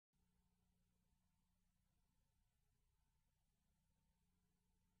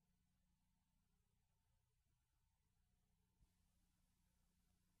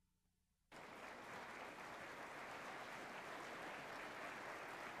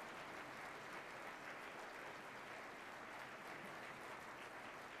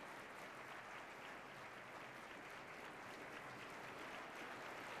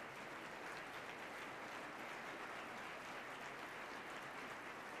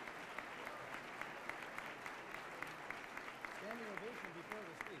introduction before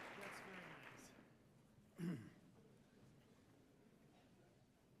the speech. That's very nice.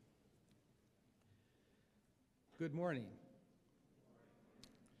 Good morning.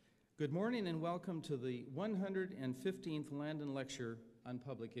 Good morning and welcome to the 115th Landon Lecture on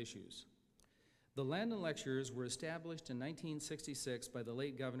Public Issues. The Landon Lectures were established in 1966 by the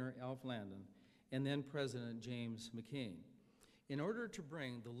late Governor Alf Landon and then President James McCain in order to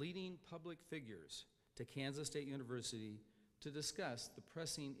bring the leading public figures to Kansas State University to discuss the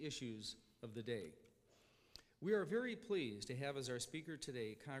pressing issues of the day. We are very pleased to have as our speaker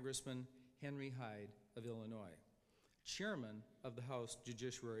today Congressman Henry Hyde of Illinois, Chairman of the House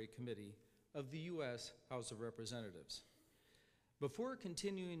Judiciary Committee of the U.S. House of Representatives. Before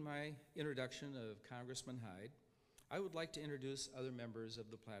continuing my introduction of Congressman Hyde, I would like to introduce other members of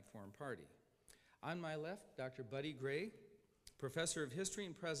the platform party. On my left, Dr. Buddy Gray, Professor of History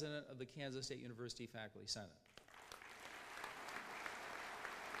and President of the Kansas State University Faculty Senate.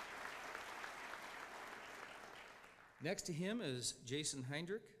 Next to him is Jason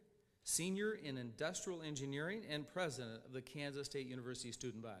Heinrich, Senior in Industrial Engineering and President of the Kansas State University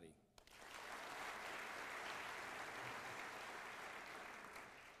Student Body.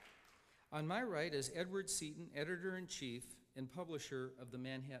 On my right is Edward Seaton, Editor-in-Chief and Publisher of the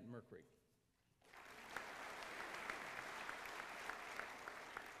Manhattan Mercury.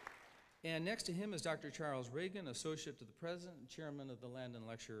 And next to him is Dr. Charles Reagan, Associate to the President and Chairman of the Landon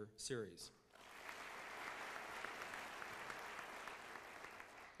Lecture Series.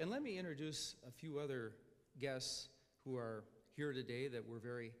 And let me introduce a few other guests who are here today that we're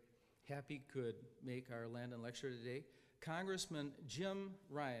very happy could make our Landon Lecture today. Congressman Jim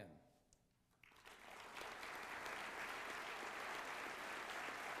Ryan.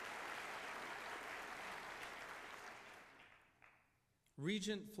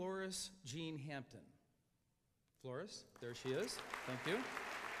 Regent Flores Jean Hampton. Flores, there she is. Thank you.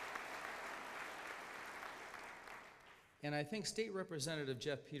 And I think State Representative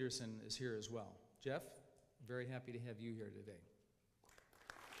Jeff Peterson is here as well. Jeff, very happy to have you here today.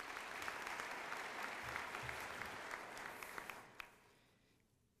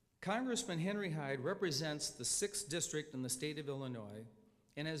 Congressman Henry Hyde represents the 6th District in the state of Illinois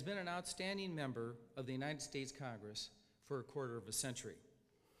and has been an outstanding member of the United States Congress for a quarter of a century.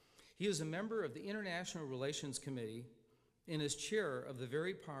 He is a member of the International Relations Committee and is chair of the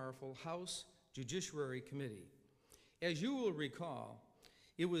very powerful House Judiciary Committee. As you will recall,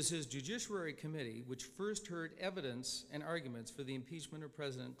 it was his Judiciary Committee which first heard evidence and arguments for the impeachment of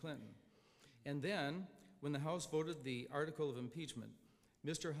President Clinton. And then, when the House voted the article of impeachment,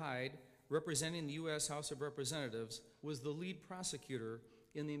 Mr. Hyde, representing the U.S. House of Representatives, was the lead prosecutor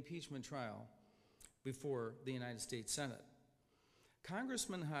in the impeachment trial before the United States Senate.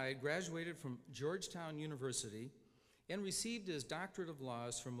 Congressman Hyde graduated from Georgetown University and received his doctorate of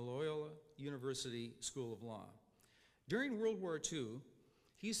laws from Loyola University School of Law. During World War II,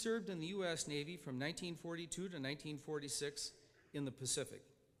 he served in the U.S. Navy from 1942 to 1946 in the Pacific.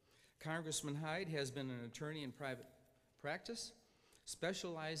 Congressman Hyde has been an attorney in private practice,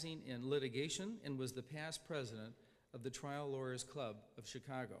 specializing in litigation, and was the past president of the Trial Lawyers Club of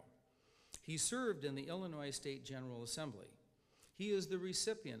Chicago. He served in the Illinois State General Assembly. He is the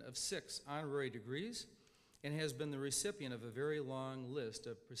recipient of 6 honorary degrees and has been the recipient of a very long list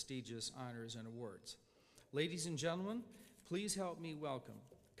of prestigious honors and awards. Ladies and gentlemen, please help me welcome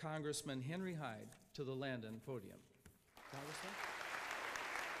Congressman Henry Hyde to the Landon podium. Congressman?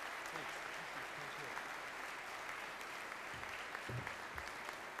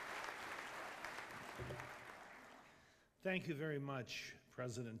 Thank you very much,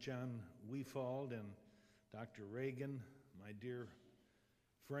 President John Weefald and Dr. Reagan, my dear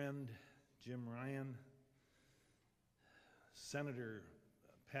friend Jim Ryan. Senator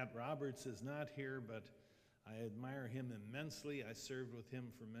Pat Roberts is not here, but I admire him immensely. I served with him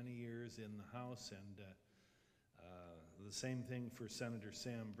for many years in the House, and the same thing for Senator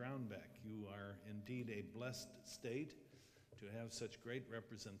Sam Brownback. You are indeed a blessed state to have such great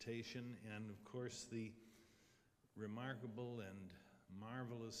representation, and of course the remarkable and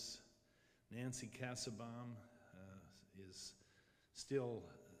marvelous Nancy Kassebaum is still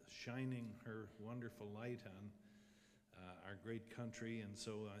shining her wonderful light on our great country, and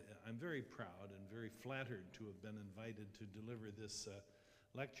so I'm very proud and very flattered to have been invited to deliver this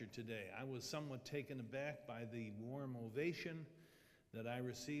lecture today. I was somewhat taken aback by the warm ovation that I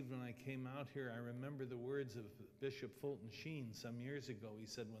received when I came out here. I remember the words of Bishop Fulton Sheen some years ago. He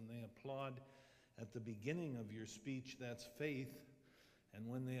said, "When they applaud at the beginning of your speech, that's faith, and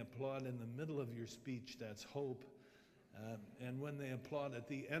when they applaud in the middle of your speech, that's hope, and when they applaud at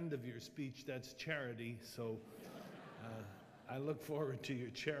the end of your speech, that's charity." So I look forward to your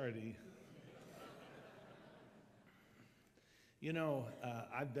charity. You know,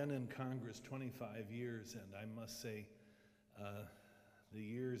 I've been in Congress 25 years, and I must say, the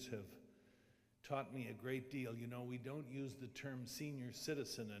years have taught me a great deal. You know, we don't use the term senior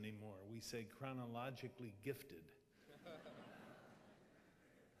citizen anymore. We say chronologically gifted.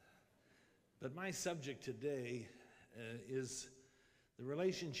 But my subject today is the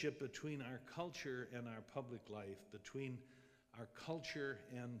relationship between our culture and our public life, between our culture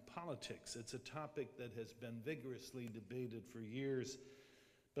and politics. It's a topic that has been vigorously debated for years,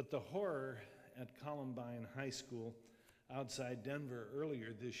 but the horror at Columbine High School outside Denver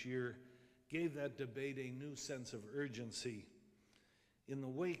earlier this year gave that debate a new sense of urgency. In the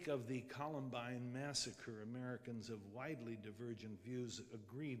wake of the Columbine massacre, Americans of widely divergent views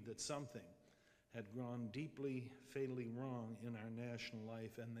agreed that something had gone deeply, fatally wrong in our national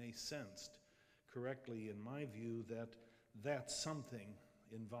life, and they sensed, correctly in my view, that something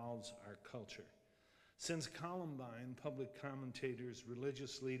involves our culture. Since Columbine, public commentators,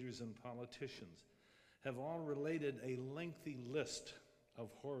 religious leaders, and politicians have all related a lengthy list of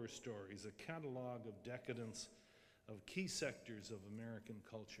horror stories, a catalog of decadence of key sectors of American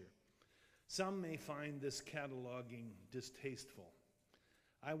culture. Some may find this cataloging distasteful.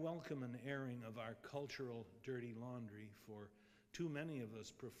 I welcome an airing of our cultural dirty laundry, for too many of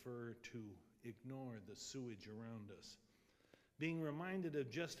us prefer to ignore the sewage around us. Being reminded of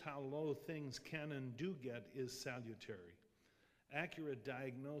just how low things can and do get is salutary. Accurate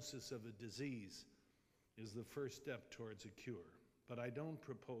diagnosis of a disease is the first step towards a cure, but I don't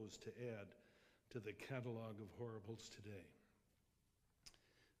propose to add to the catalog of horribles today.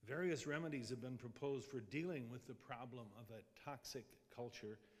 Various remedies have been proposed for dealing with the problem of a toxic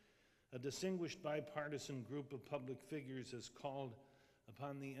culture. A distinguished bipartisan group of public figures has called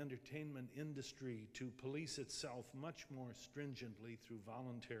upon the entertainment industry to police itself much more stringently through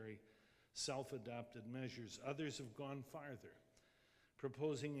voluntary, self-adopted measures. Others have gone farther,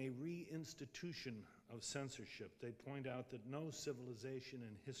 proposing a reinstitution of censorship. They point out that no civilization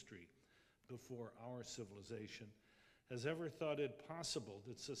in history before our civilization has ever thought it possible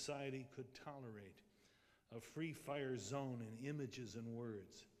that society could tolerate a free fire zone in images and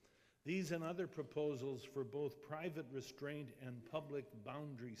words. These and other proposals for both private restraint and public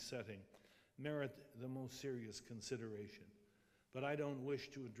boundary setting merit the most serious consideration, but I don't wish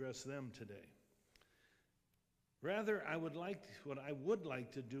to address them today. Rather, what I would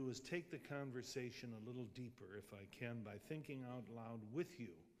like to do is take the conversation a little deeper, if I can, by thinking out loud with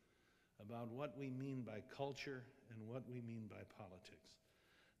you about what we mean by culture and what we mean by politics.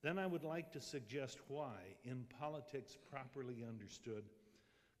 Then I would like to suggest why, in politics properly understood,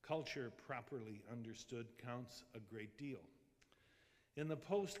 culture properly understood counts a great deal. In the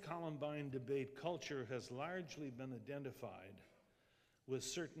post-Columbine debate, culture has largely been identified with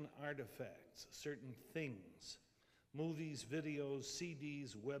certain artifacts, certain things, movies, videos,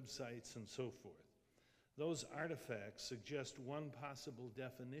 CDs, websites, and so forth. Those artifacts suggest one possible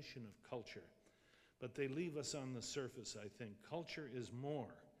definition of culture, but they leave us on the surface, I think. Culture is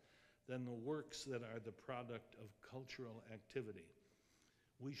more than the works that are the product of cultural activity.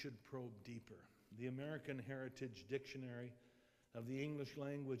 We should probe deeper. The American Heritage Dictionary of the English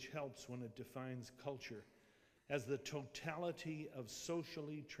language helps when it defines culture as the totality of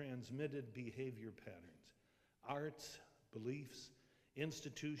socially transmitted behavior patterns, arts, beliefs,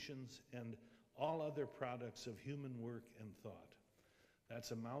 institutions, and all other products of human work and thought.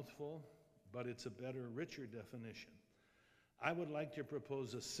 That's a mouthful, but it's a better, richer definition. I would like to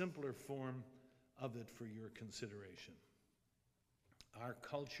propose a simpler form of it for your consideration. Our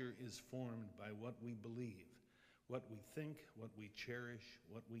culture is formed by what we believe, what we think, what we cherish,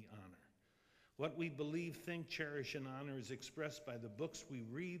 what we honor. What we believe, think, cherish, and honor is expressed by the books we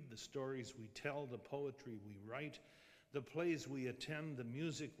read, the stories we tell, the poetry we write, the plays we attend, the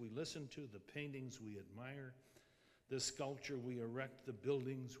music we listen to, the paintings we admire, the sculpture we erect, the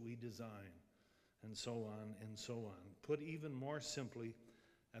buildings we design, and so on and so on. Put even more simply,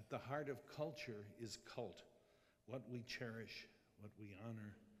 at the heart of culture is cult, what we cherish, what we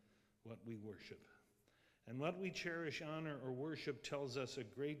honor, what we worship. And what we cherish, honor, or worship tells us a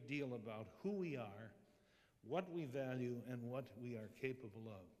great deal about who we are, what we value, and what we are capable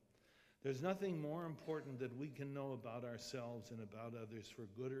of. There's nothing more important that we can know about ourselves and about others, for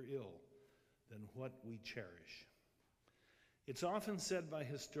good or ill, than what we cherish. It's often said by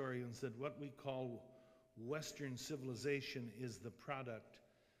historians that what we call Western civilization is the product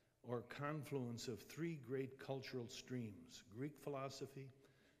or confluence of three great cultural streams: Greek philosophy,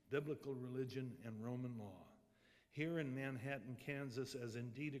 biblical religion, and Roman law. Here in Manhattan, Kansas, as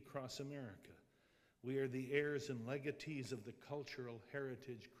indeed across America, We are the heirs and legatees of the cultural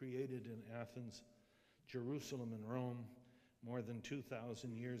heritage created in Athens, Jerusalem, and Rome more than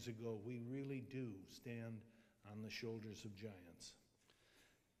 2,000 years ago. We really do stand on the shoulders of giants.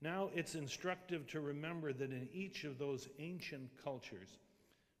 Now, it's instructive to remember that in each of those ancient cultures,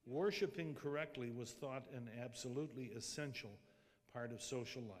 worshiping correctly was thought an absolutely essential part of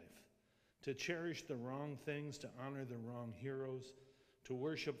social life. To cherish the wrong things, to honor the wrong heroes, to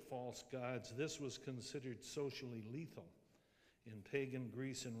worship false gods, this was considered socially lethal in pagan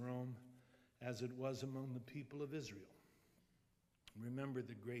Greece and Rome, as it was among the people of Israel. Remember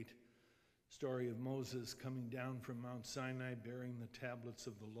the great story of Moses coming down from Mount Sinai bearing the tablets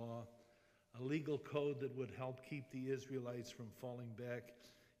of the law, a legal code that would help keep the Israelites from falling back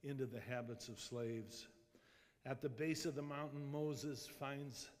into the habits of slaves. At the base of the mountain, Moses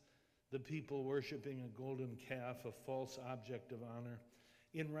finds the people worshiping a golden calf, a false object of honor.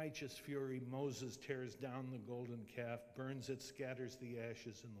 In righteous fury, Moses tears down the golden calf, burns it, scatters the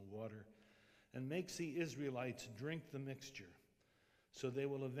ashes in the water, and makes the Israelites drink the mixture, so they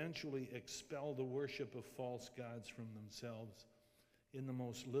will eventually expel the worship of false gods from themselves in the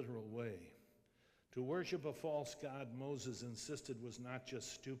most literal way. To worship a false god, Moses insisted, was not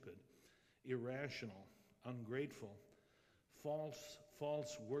just stupid, irrational, ungrateful.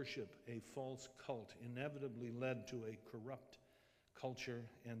 False worship, a false cult, inevitably led to a corrupt culture,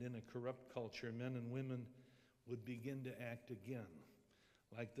 and in a corrupt culture, men and women would begin to act again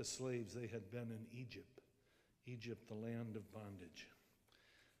like the slaves they had been in Egypt, the land of bondage.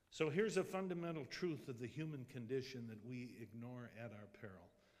 So here's a fundamental truth of the human condition that we ignore at our peril.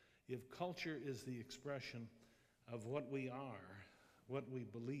 If culture is the expression of what we are, what we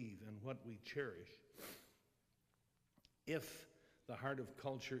believe, and what we cherish, if the heart of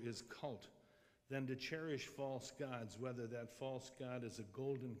culture is cult, then to cherish false gods, whether that false god is a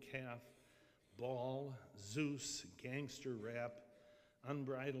golden calf, Baal, Zeus, gangster rap,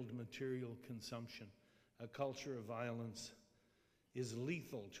 unbridled material consumption, a culture of violence, is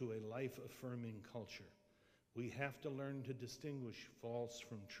lethal to a life-affirming culture. We have to learn to distinguish false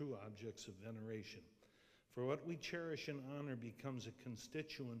from true objects of veneration. For what we cherish and honor becomes a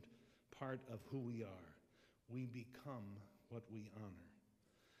constituent part of who we are. We become what we honor.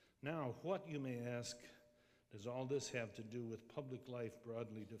 Now, what, you may ask, does all this have to do with public life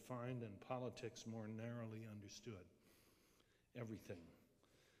broadly defined and politics more narrowly understood? Everything.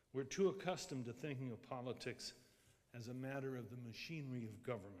 We're too accustomed to thinking of politics as a matter of the machinery of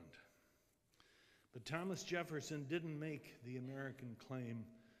government. But Thomas Jefferson didn't make the American claim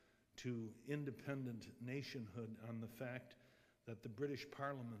to independent nationhood on the fact that the British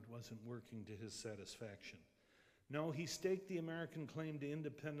Parliament wasn't working to his satisfaction. No, he staked the American claim to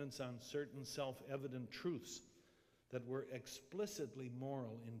independence on certain self-evident truths that were explicitly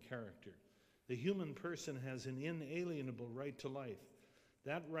moral in character. The human person has an inalienable right to life.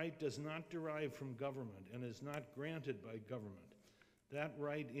 That right does not derive from government and is not granted by government. That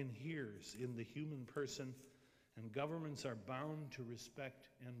right inheres in the human person, and governments are bound to respect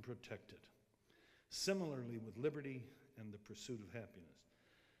and protect it. Similarly with liberty and the pursuit of happiness.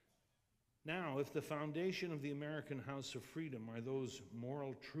 Now, if the foundation of the American House of Freedom are those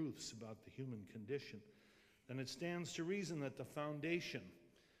moral truths about the human condition, then it stands to reason that the foundation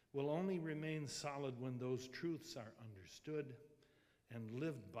will only remain solid when those truths are understood and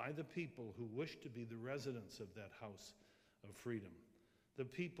lived by the people who wish to be the residents of that house of freedom, the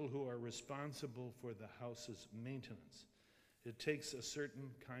people who are responsible for the house's maintenance. It takes a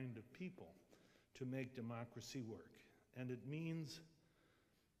certain kind of people to make democracy work, and it means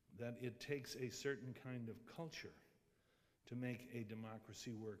that it takes a certain kind of culture to make a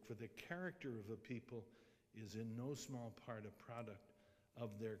democracy work, for the character of a people is in no small part a product of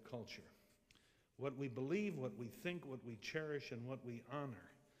their culture. What we believe, what we think, what we cherish, and what we honor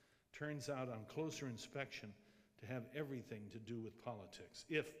turns out on closer inspection to have everything to do with politics,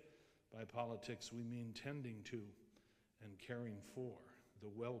 if by politics we mean tending to and caring for the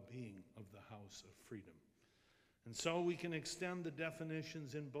well-being of the House of Freedom. And so we can extend the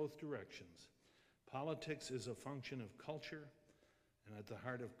definitions in both directions. Politics is a function of culture, and at the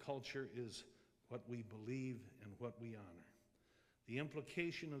heart of culture is what we believe and what we honor. The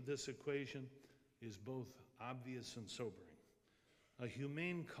implication of this equation is both obvious and sobering. A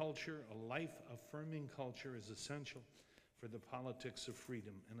humane culture, a life-affirming culture, is essential for the politics of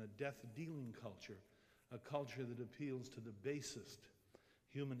freedom, and a death-dealing culture, a culture that appeals to the basest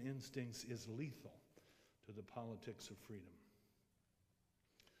human instincts, is lethal to the politics of freedom.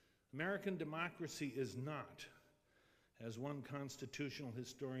 American democracy is not, as one constitutional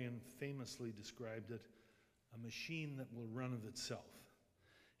historian famously described it, a machine that will run of itself.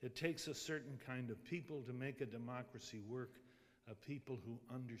 It takes a certain kind of people to make a democracy work, a people who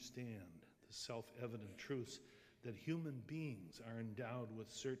understand the self-evident truths that human beings are endowed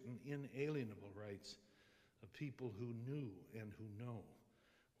with certain inalienable rights, a people who knew and who know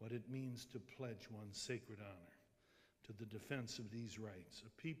what it means to pledge one's sacred honor to the defense of these rights,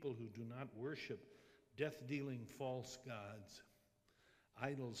 a people who do not worship death-dealing false gods,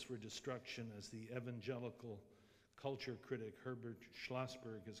 idols for destruction, as the evangelical culture critic Herbert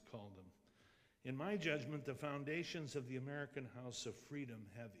Schlossberg has called them. In my judgment, the foundations of the American House of Freedom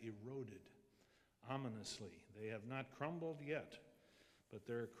have eroded ominously. They have not crumbled yet, but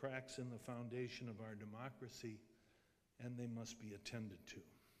there are cracks in the foundation of our democracy, and they must be attended to.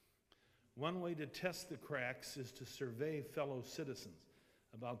 One way to test the cracks is to survey fellow citizens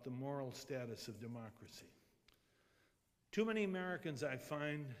about the moral status of democracy. Too many Americans, I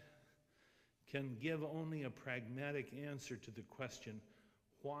find, can give only a pragmatic answer to the question,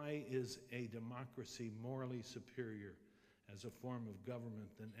 why is a democracy morally superior as a form of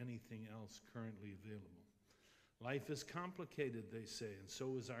government than anything else currently available? Life is complicated, they say, and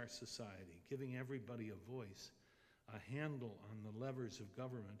so is our society. Giving everybody a voice, a handle on the levers of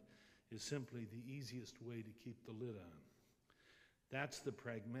government, is simply the easiest way to keep the lid on. That's the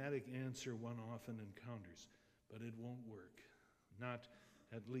pragmatic answer one often encounters, but it won't work, not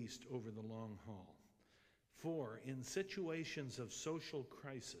at least over the long haul. For in situations of social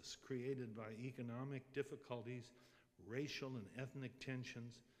crisis created by economic difficulties, racial and ethnic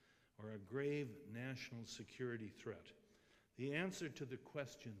tensions, or a grave national security threat, the answer to the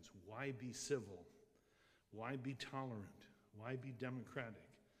questions, why be civil, why be tolerant, why be democratic,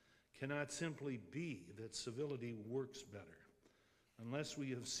 cannot simply be that civility works better, unless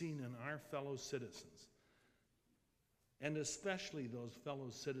we have seen in our fellow citizens, and especially those fellow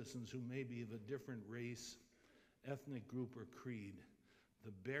citizens who may be of a different race, ethnic group, or creed,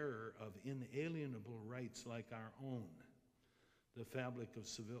 the bearer of inalienable rights like our own, the fabric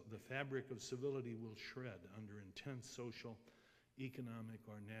of civility will shred under intense social, economic,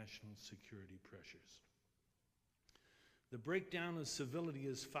 or national security pressures. The breakdown of civility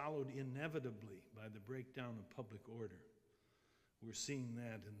is followed inevitably by the breakdown of public order. We're seeing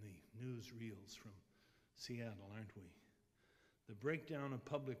that in the newsreels from Seattle, aren't we? The breakdown of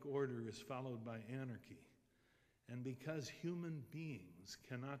public order is followed by anarchy. And because human beings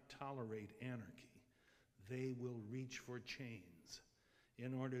cannot tolerate anarchy, they will reach for chains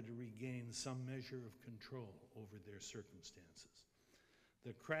in order to regain some measure of control over their circumstances.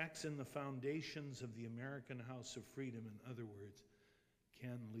 The cracks in the foundations of the American House of Freedom, in other words,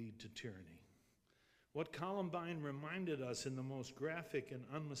 can lead to tyranny. What Columbine reminded us in the most graphic and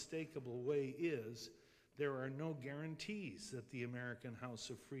unmistakable way is there are no guarantees that the American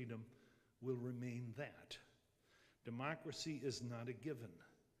House of Freedom will remain that. Democracy is not a given.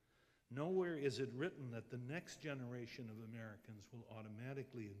 Nowhere is it written that the next generation of Americans will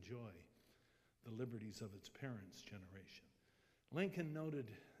automatically enjoy the liberties of its parents' generation. Lincoln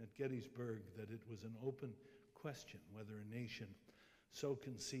noted at Gettysburg that it was an open question whether a nation so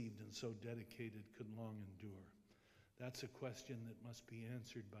conceived and so dedicated could long endure. That's a question that must be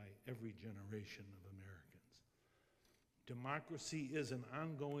answered by every generation of Americans. Democracy is an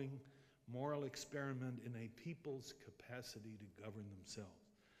ongoing moral experiment in a people's capacity to govern themselves.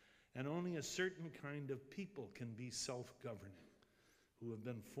 And only a certain kind of people can be self-governing, who have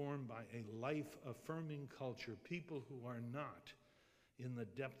been formed by a life-affirming culture, people who are not, in the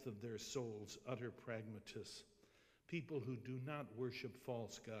depth of their souls, utter pragmatists, people who do not worship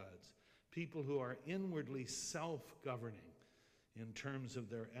false gods, people who are inwardly self-governing in terms of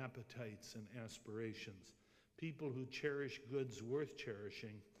their appetites and aspirations, people who cherish goods worth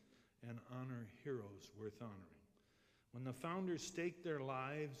cherishing and honor heroes worth honoring. When the founders staked their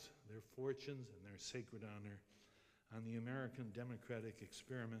lives, their fortunes, and their sacred honor on the American democratic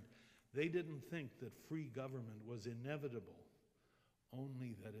experiment, they didn't think that free government was inevitable,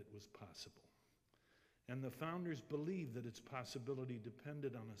 only that it was possible. And the founders believed that its possibility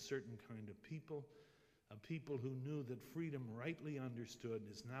depended on a certain kind of people, a people who knew that freedom, rightly understood,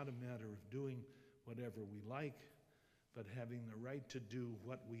 is not a matter of doing whatever we like, but having the right to do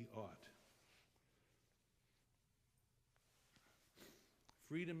what we ought.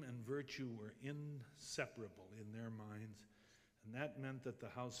 Freedom and virtue were inseparable in their minds, and that meant that the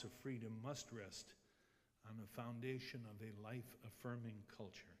House of Freedom must rest on a foundation of a life-affirming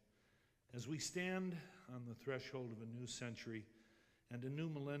culture. As we stand on the threshold of a new century and a new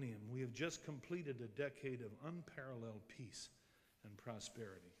millennium, we have just completed a decade of unparalleled peace and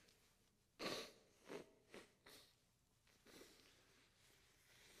prosperity.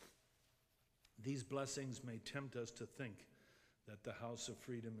 These blessings may tempt us to think that the House of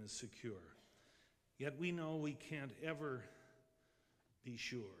Freedom is secure. Yet we know we can't ever be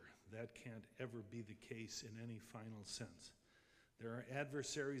sure. That can't ever be the case in any final sense. There are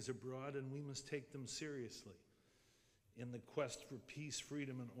adversaries abroad, and we must take them seriously. In the quest for peace,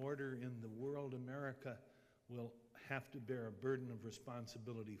 freedom, and order in the world, America will have to bear a burden of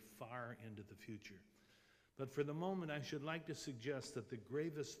responsibility far into the future. But for the moment, I should like to suggest that the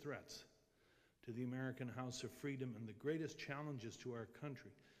gravest threats to the American House of Freedom and the greatest challenges to our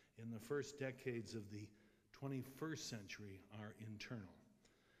country in the first decades of the 21st century are internal.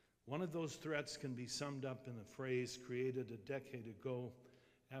 One of those threats can be summed up in a phrase created a decade ago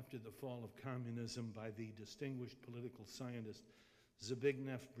after the fall of communism by the distinguished political scientist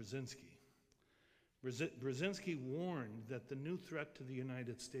Zbigniew Brzezinski. Brzezinski warned that the new threat to the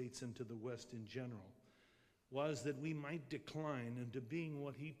United States and to the West in general was that we might decline into being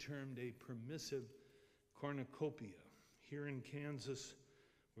what he termed a permissive cornucopia. Here in Kansas,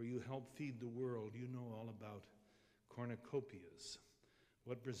 where you help feed the world, you know all about cornucopias.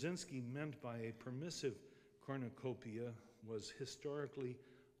 What Brzezinski meant by a permissive cornucopia was historically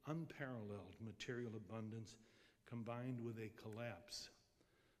unparalleled material abundance combined with a collapse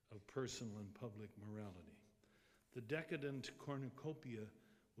of personal and public morality. The decadent cornucopia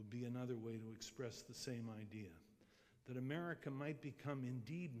would be another way to express the same idea, that America might become,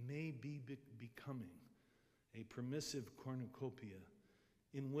 indeed may be becoming, a permissive cornucopia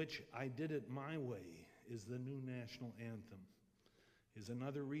in which "I did it my way" is the new national anthem, is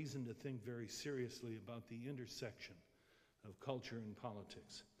another reason to think very seriously about the intersection of culture and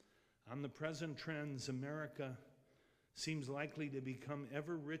politics. On the present trends, America seems likely to become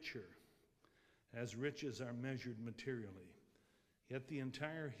ever richer, as riches are measured materially. Yet the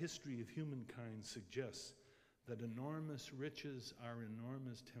entire history of humankind suggests that enormous riches are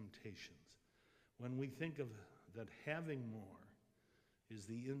enormous temptations. When we think of that having more is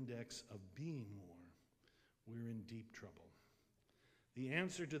the index of being more, we're in deep trouble. The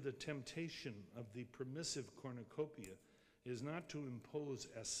answer to the temptation of the permissive cornucopia is not to impose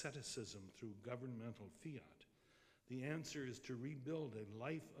asceticism through governmental fiat. The answer is to rebuild a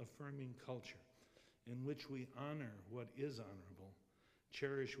life-affirming culture in which we honor what is honorable,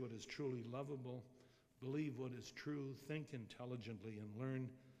 cherish what is truly lovable, believe what is true, think intelligently, and learn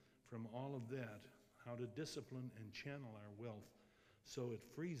from all of that how to discipline and channel our wealth so it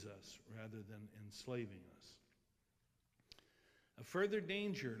frees us rather than enslaving us. A further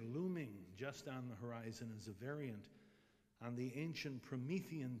danger looming just on the horizon is a variant on the ancient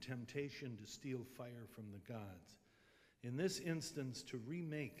Promethean temptation to steal fire from the gods. In this instance, to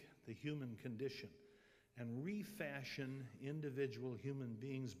remake the human condition and refashion individual human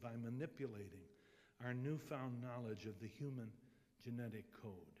beings by manipulating our newfound knowledge of the human genetic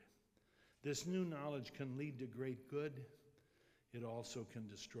code. This new knowledge can lead to great good. It also can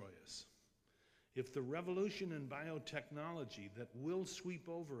destroy us. If the revolution in biotechnology that will sweep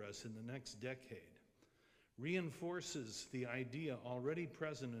over us in the next decade reinforces the idea already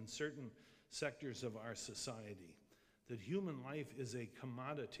present in certain sectors of our society that human life is a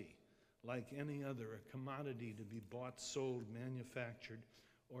commodity like any other, a commodity to be bought, sold, manufactured,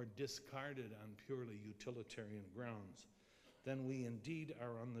 or discarded on purely utilitarian grounds, then we indeed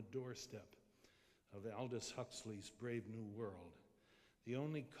are on the doorstep of Aldous Huxley's Brave New World, the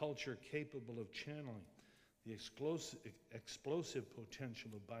only culture capable of channeling the explosive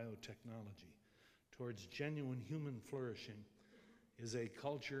potential of biotechnology towards genuine human flourishing is a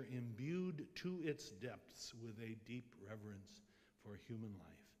culture imbued to its depths with a deep reverence for human life.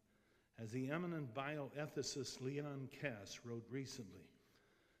 As the eminent bioethicist Leon Kass wrote recently,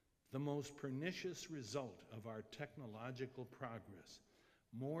 the most pernicious result of our technological progress,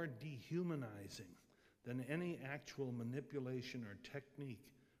 more dehumanizing than any actual manipulation or technique,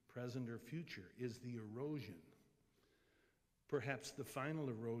 present or future, is the erosion, perhaps the final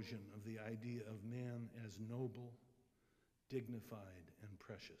erosion of the idea of man as noble, dignified, and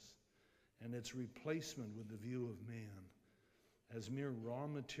precious, and its replacement with the view of man as mere raw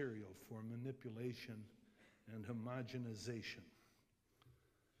material for manipulation and homogenization.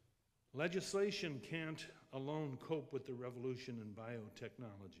 Legislation can't alone cope with the revolution in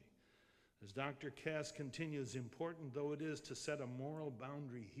biotechnology. As Dr. Kass continues, important though it is to set a moral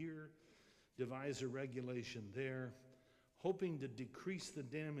boundary here, devise a regulation there, hoping to decrease the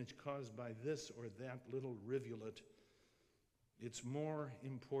damage caused by this or that little rivulet, it's more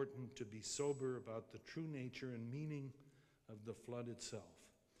important to be sober about the true nature and meaning of the flood itself.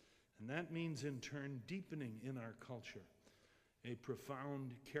 And that means, in turn, deepening in our culture a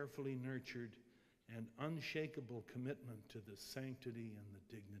profound, carefully nurtured, and unshakable commitment to the sanctity and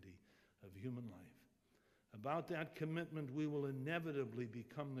the dignity of human life. About that commitment, we will inevitably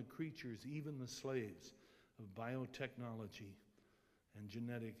become the creatures, even the slaves, of biotechnology and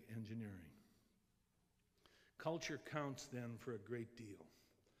genetic engineering. Culture counts then for a great deal.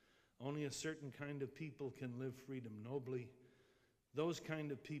 Only a certain kind of people can live freedom nobly. Those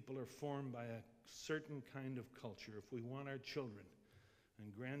kind of people are formed by a certain kind of culture. If we want our children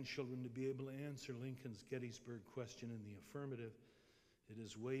and grandchildren to be able to answer Lincoln's Gettysburg question in the affirmative, it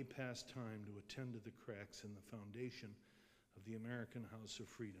is way past time to attend to the cracks in the foundation of the American House of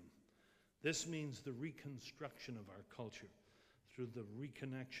Freedom. This means the reconstruction of our culture through the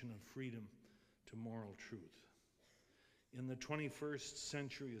reconnection of freedom to moral truth. In the 21st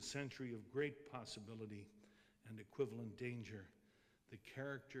century, a century of great possibility and equivalent danger, the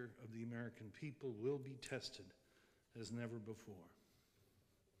character of the American people will be tested as never before.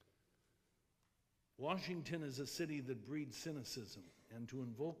 Washington is a city that breeds cynicism, and to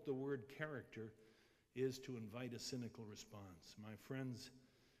invoke the word character is to invite a cynical response. My friends,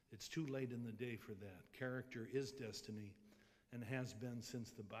 it's too late in the day for that. Character is destiny and has been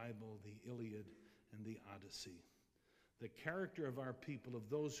since the Bible, the Iliad, and the Odyssey. The character of our people, of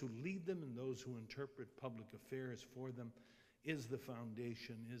those who lead them and those who interpret public affairs for them, is the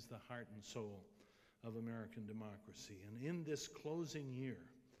foundation, is the heart and soul of American democracy. And in this closing year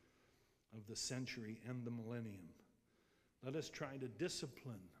of the century and the millennium, let us try to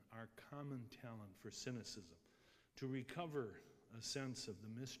discipline our common talent for cynicism, to recover a sense of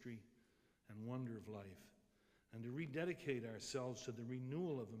the mystery and wonder of life, and to rededicate ourselves to the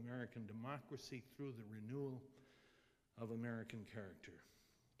renewal of American democracy through the renewal of American character.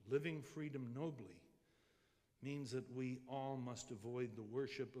 Living freedom nobly means that we all must avoid the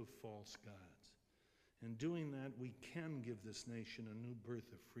worship of false gods. In doing that, we can give this nation a new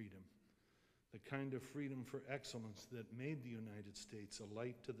birth of freedom, the kind of freedom for excellence that made the United States a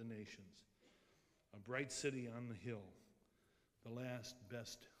light to the nations, a bright city on the hill, the last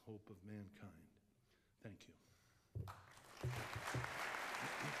best hope of mankind. Thank you.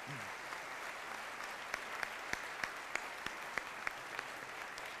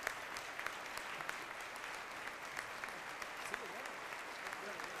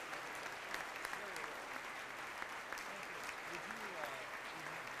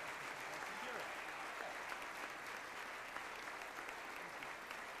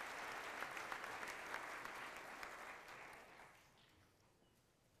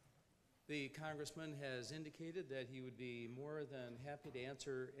 The congressman has indicated that he would be more than happy to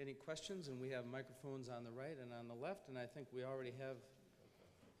answer any questions, and we have microphones on the right and on the left, and I think we already have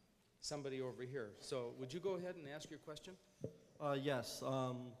somebody over here. So would you go ahead and ask your question? Yes.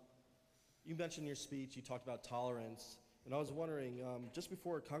 You mentioned in your speech, you talked about tolerance, and I was wondering, just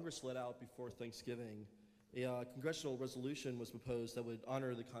before Congress let out before Thanksgiving, a congressional resolution was proposed that would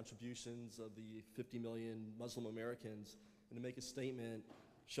honor the contributions of the 50 million Muslim Americans and to make a statement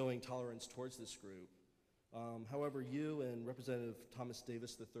showing tolerance towards this group. However, you and Representative Thomas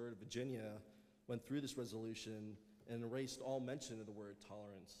Davis III of Virginia went through this resolution and erased all mention of the word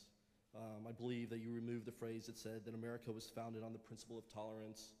tolerance. I believe that you removed the phrase that said that America was founded on the principle of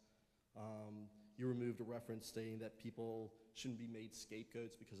tolerance. You removed a reference stating that people shouldn't be made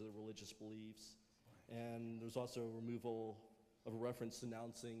scapegoats because of their religious beliefs. And there was also a removal of a reference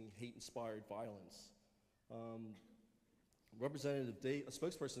denouncing hate-inspired violence. A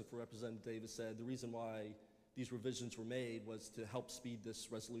spokesperson for Representative Davis said the reason why these revisions were made was to help speed this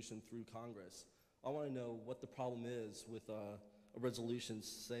resolution through Congress. I want to know what the problem is with a resolution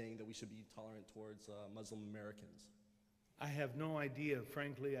saying that we should be tolerant towards Muslim Americans. I have no idea,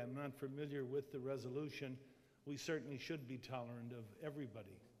 frankly. I'm not familiar with the resolution. We certainly should be tolerant of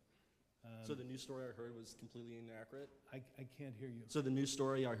everybody. So the news story I heard was completely inaccurate? I can't hear you. So the news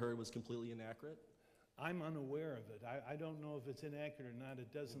story I heard was completely inaccurate? I'm unaware of it. I don't know if it's inaccurate or not.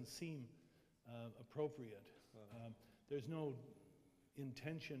 It doesn't seem appropriate. There's no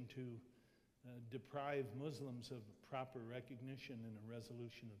intention to deprive Muslims of proper recognition in a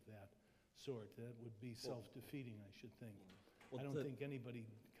resolution of that sort. That would be self-defeating, I should think. I don't think anybody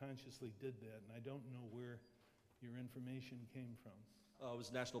consciously did that, and I don't know where your information came from. It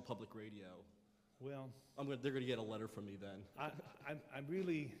was National Public Radio. Well, they're going to get a letter from me then. I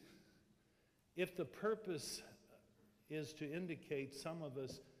really, if the purpose is to indicate some of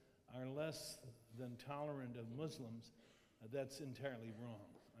us are less than tolerant of Muslims, that's entirely wrong.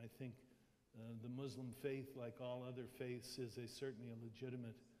 I think the Muslim faith, like all other faiths, is certainly a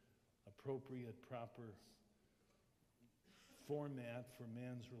legitimate, appropriate, proper format for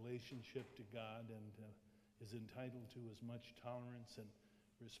man's relationship to God, and is entitled to as much tolerance and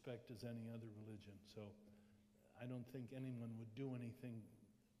respect as any other religion. So I don't think anyone would do anything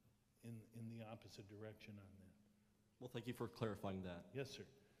in the opposite direction on that. Well, thank you for clarifying that. Yes, sir.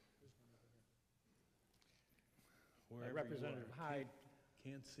 Wherever Representative you are. Hyde,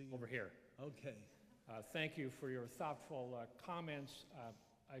 Can't see you. over here. Okay. Thank you for your thoughtful comments.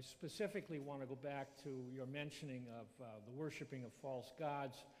 I specifically want to go back to your mentioning of the worshiping of false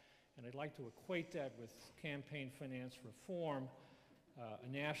gods, and I'd like to equate that with campaign finance reform, a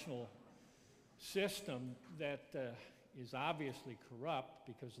national system that is obviously corrupt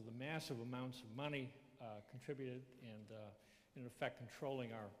because of the massive amounts of money contributed and, in effect,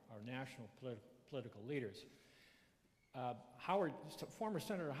 controlling our national political leaders. Former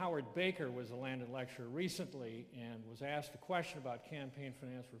Senator Howard Baker was a Landon lecturer recently and was asked a question about campaign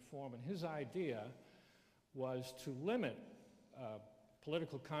finance reform, and his idea was to limit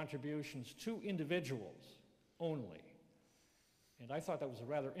political contributions to individuals only. And I thought that was a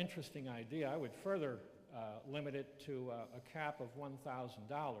rather interesting idea. I would further limit it to a cap of $1,000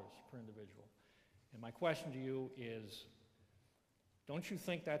 per individual. And my question to you is, don't you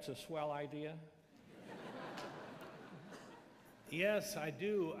think that's a swell idea? Yes, I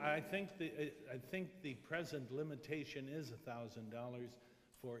do. I think the present limitation is $1,000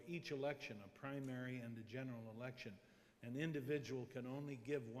 for each election, a primary and a general election. An individual can only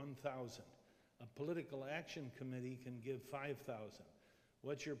give $1,000. A political action committee can give $5,000.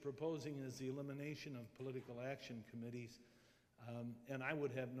 What you're proposing is the elimination of political action committees, and I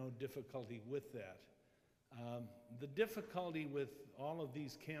would have no difficulty with that. The difficulty with all of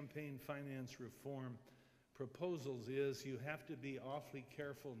these campaign finance reform proposals is you have to be awfully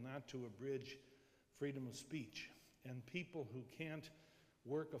careful not to abridge freedom of speech. And people who can't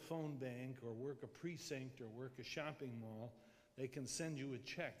work a phone bank or work a precinct or work a shopping mall, they can send you a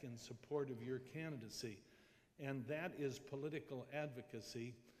check in support of your candidacy. And that is political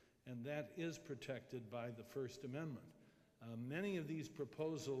advocacy, and that is protected by the First Amendment. Many of these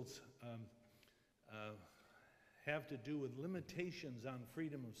proposals have to do with limitations on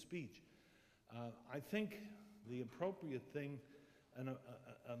freedom of speech. I think the appropriate thing,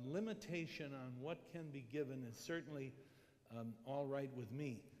 a limitation on what can be given is certainly all right with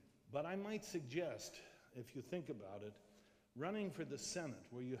me. But I might suggest, if you think about it, running for the Senate,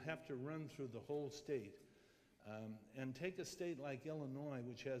 where you have to run through the whole state, and take a state like Illinois,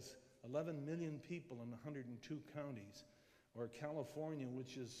 which has 11 million people in 102 counties, or California,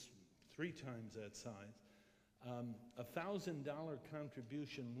 which is 3 times that size, $1,000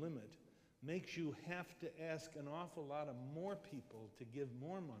 contribution limit makes you have to ask an awful lot of more people to give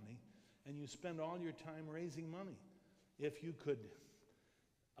more money, and you spend all your time raising money. If you could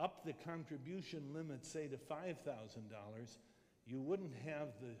up the contribution limit, say, to $5,000, you wouldn't have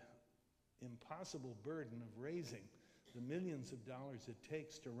the impossible burden of raising the millions of dollars it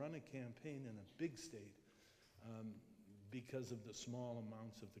takes to run a campaign in a big state because of the small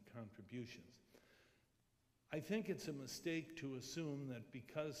amounts of the contributions. I think it's a mistake to assume that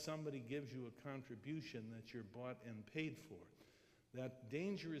because somebody gives you a contribution that you're bought and paid for. That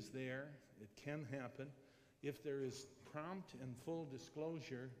danger is there. It can happen. If there is prompt and full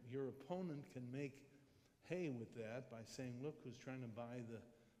disclosure, your opponent can make hay with that by saying, look who's trying to buy the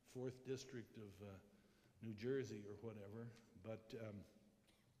 4th District of New Jersey or whatever. But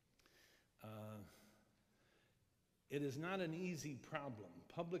it is not an easy problem.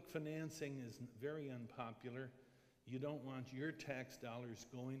 Public financing is very unpopular. You don't want your tax dollars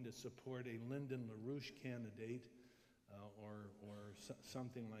going to support a Lyndon LaRouche candidate or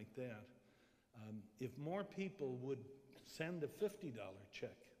something like that. If more people would send a $50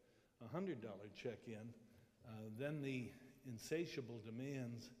 check, a $100 check in, then the insatiable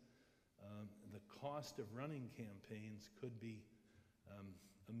demands, the cost of running campaigns could be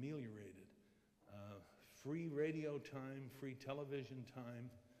ameliorated. Free radio time, free television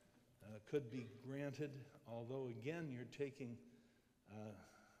time could be granted, although again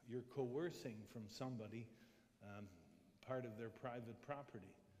you're coercing from somebody part of their private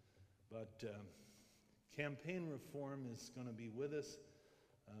property. But campaign reform is going to be with us.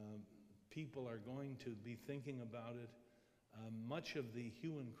 People are going to be thinking about it. Much of the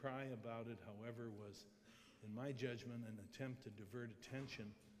hue and cry about it, however, was, in my judgment, an attempt to divert attention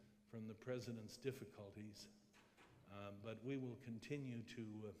from the president's difficulties. But we will continue to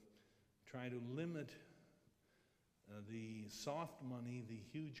try to limit the soft money, the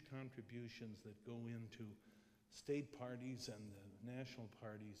huge contributions that go into state parties and the national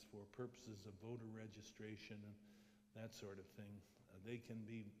parties for purposes of voter registration and that sort of thing. They can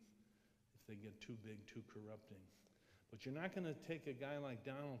be, if they get too big, too corrupting. But you're not going to take a guy like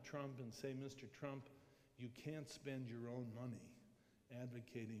Donald Trump and say, Mr. Trump, you can't spend your own money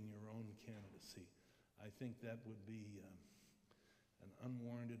advocating your own candidacy. I think that would be an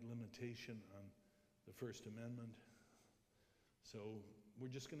unwarranted limitation on the First Amendment. So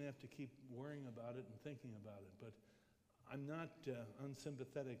we're just going to have to keep worrying about it and thinking about it. But I'm not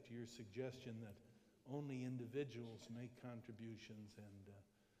unsympathetic to your suggestion that only individuals make contributions and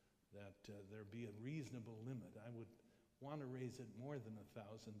that there be a reasonable limit. I would want to raise it more than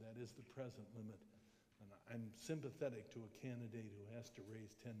 1,000. That is the present limit. And I'm sympathetic to a candidate who has to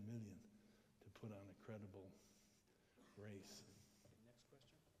raise 10 million to put on a credible race. Next question.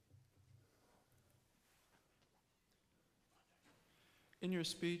 In your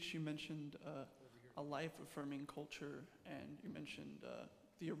speech, you mentioned a life-affirming culture, and you mentioned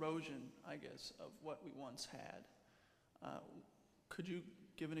the erosion, I guess, of what we once had. Could you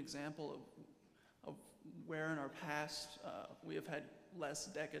give an example of where in our past we have had less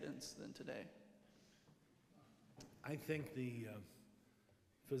decadence than today? I think the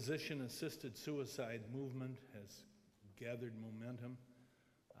physician-assisted suicide movement has gathered momentum.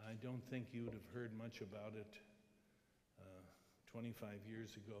 I don't think you would have heard much about it 25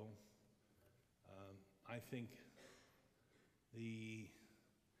 years ago. I think the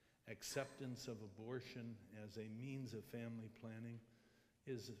acceptance of abortion as a means of family planning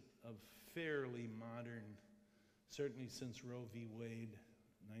is a fairly modern, certainly since Roe v. Wade,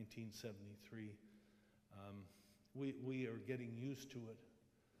 1973. We are getting used to it.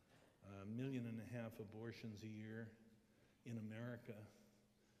 1.5 million abortions a year in America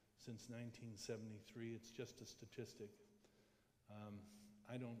since 1973. It's just a statistic.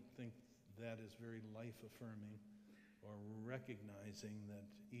 I don't think that is very life-affirming or recognizing that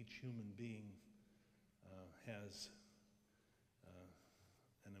each human being has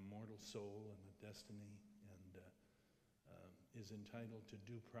an immortal soul and a destiny and is entitled to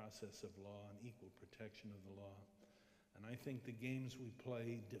due process of law and equal protection of the law. And I think the games we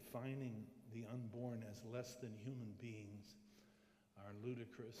play defining the unborn as less than human beings are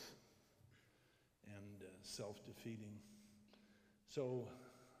ludicrous and self-defeating. So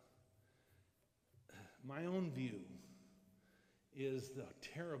my own view is the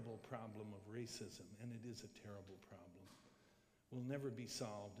terrible problem of racism, and it is a terrible problem, will never be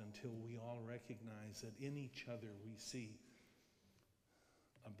solved until we all recognize that in each other we see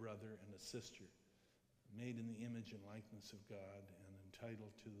a brother and a sister made in the image and likeness of God and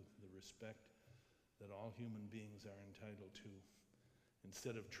entitled to the respect that all human beings are entitled to,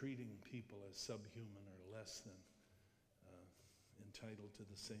 instead of treating people as subhuman or less than entitled to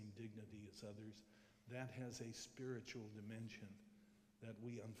the same dignity as others. That has a spiritual dimension that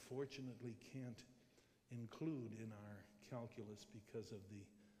we unfortunately can't include in our calculus because of the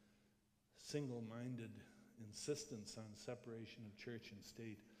single-minded insistence on separation of church and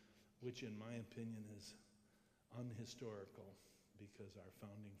state, which in my opinion is unhistorical, because our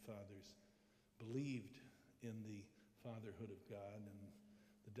founding fathers believed in the fatherhood of God, and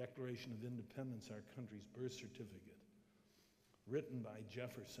the Declaration of Independence, our country's birth certificate, written by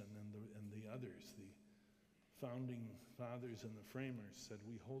Jefferson and the others, the founding fathers and the framers, said,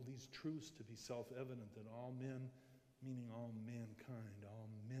 we hold these truths to be self-evident that all men, meaning all mankind, all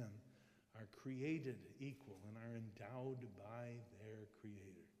men, are created equal and are endowed by their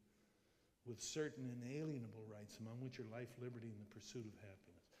Creator with certain inalienable rights, among which are life, liberty, and the pursuit of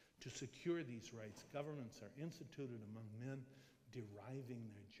happiness. To secure these rights, governments are instituted among men, deriving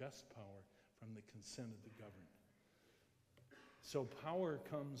their just power from the consent of the governed. So power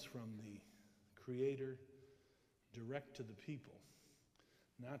comes from the Creator direct to the people,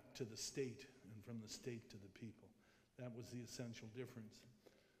 not to the state, and from the state to the people. That was the essential difference.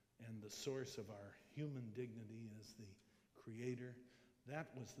 And the source of our human dignity is the Creator. That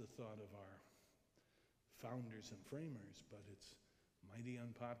was the thought of our founders and framers, but it's mighty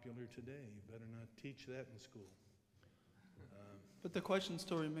unpopular today. You better not teach that in school. But the question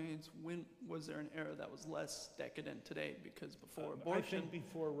still remains, when was there an era that was less decadent today? Because before I abortion... think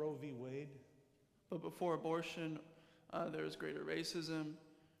before Roe v. Wade. But before abortion, there was greater racism.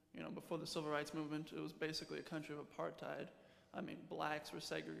 You know, before the Civil Rights Movement, it was basically a country of apartheid. I mean, blacks were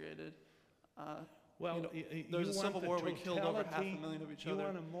segregated. Well, you know, there was a Civil War, we killed over 500,000 of each other. You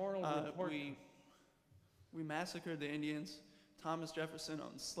want a moral report? We massacred the Indians. Thomas Jefferson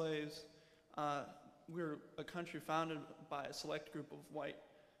owned slaves. We're a country founded by a select group of white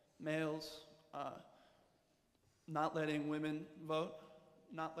males, not letting women vote,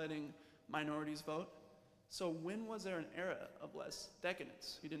 not letting minorities vote. So when was there an era of less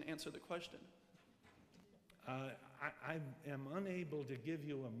decadence? You didn't answer the question. I am unable to give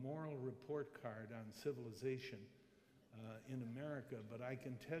you a moral report card on civilization in America, but I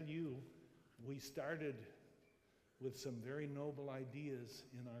can tell you we started with some very noble ideas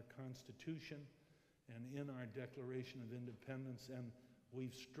in our Constitution and in our Declaration of Independence, and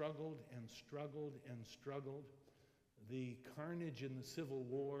we've struggled and struggled and struggled. The carnage in the Civil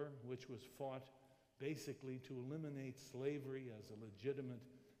War, which was fought basically to eliminate slavery as a legitimate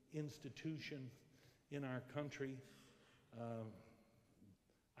institution in our country.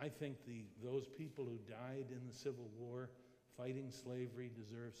 I think those people who died in the Civil War fighting slavery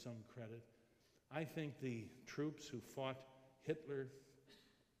deserve some credit. I think the troops who fought Hitler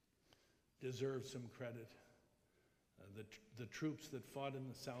deserve some credit. The troops that fought in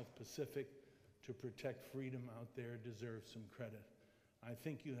the South Pacific to protect freedom out there deserve some credit. I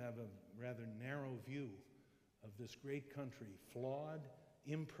think you have a rather narrow view of this great country, flawed,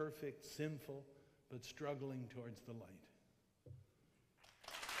 imperfect, sinful, but struggling towards the light.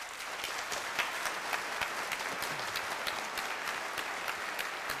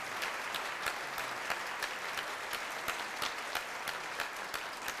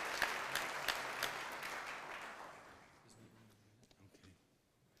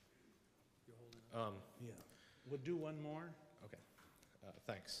 Yeah. We'll do one more. Okay,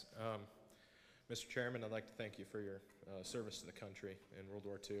 thanks. Mr. Chairman, I'd like to thank you for your service to the country in World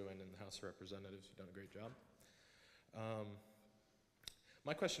War II and in the House of Representatives. You've done a great job.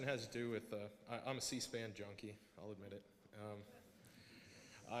 My question has to do with, I'm a C-SPAN junkie, I'll admit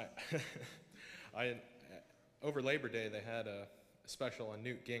it. Over Labor Day, they had a special on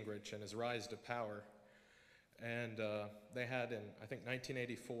Newt Gingrich and his rise to power. And they had in, I think,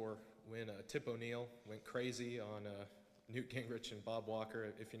 1984, when Tip O'Neill went crazy on Newt Gingrich and Bob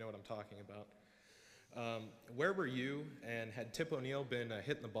Walker, if you know what I'm talking about. Where were you, and had Tip O'Neill been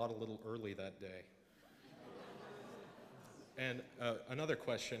hitting the ball a little early that day? And another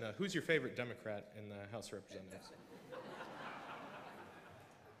question, who's your favorite Democrat in the House of Representatives?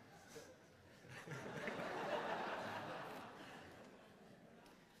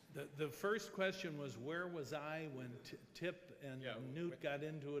 The first question was, where was I when Tip and Newt got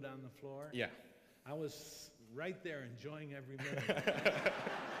into it on the floor? Yeah. I was right there enjoying every minute.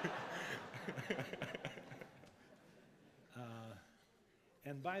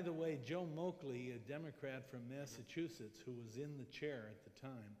 And by the way, Joe Moakley, a Democrat from Massachusetts who was in the chair at the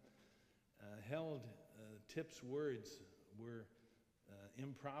time, held Tip's words were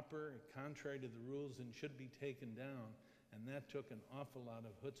improper, contrary to the rules, and should be taken down. And that took an awful lot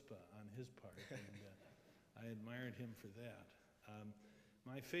of chutzpah on his part, and I admired him for that.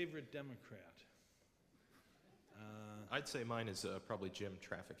 My favorite Democrat. I'd say mine is probably Jim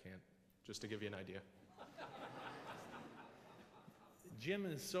Trafficant, just to give you an idea. Jim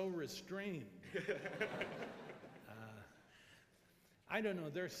is so restrained. I don't know,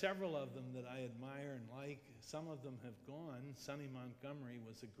 there are several of them that I admire and like. Some of them have gone. Sonny Montgomery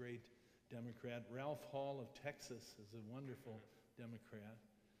was a great Democrat. Ralph Hall of Texas is a wonderful Democrat.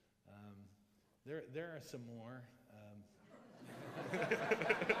 There are some more.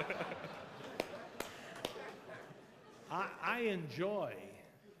 I enjoy,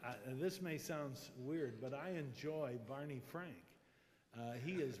 this may sound weird, but I enjoy Barney Frank.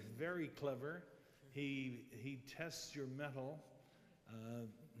 He is very clever. He tests your mettle.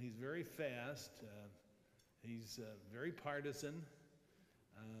 He's very fast. He's very partisan.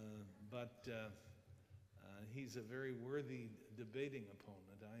 But he's a very worthy debating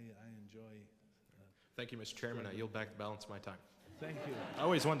opponent. I enjoy. Thank you, Mr. Chairman. I yield back the balance of my time. Thank you. I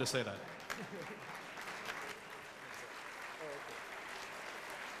always wanted to say that.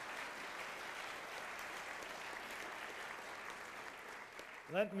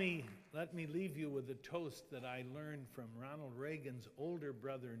 Let me leave you with a toast that I learned from Ronald Reagan's older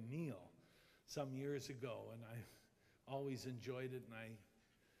brother Neil some years ago, and I always enjoyed it, and I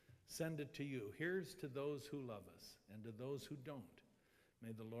send it to you. Here's to those who love us, and to those who don't,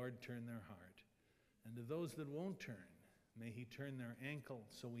 may the Lord turn their heart. And to those that won't turn, may he turn their ankle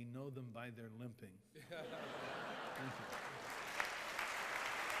so we know them by their limping. Thank you.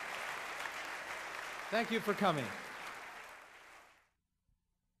 Thank you for coming.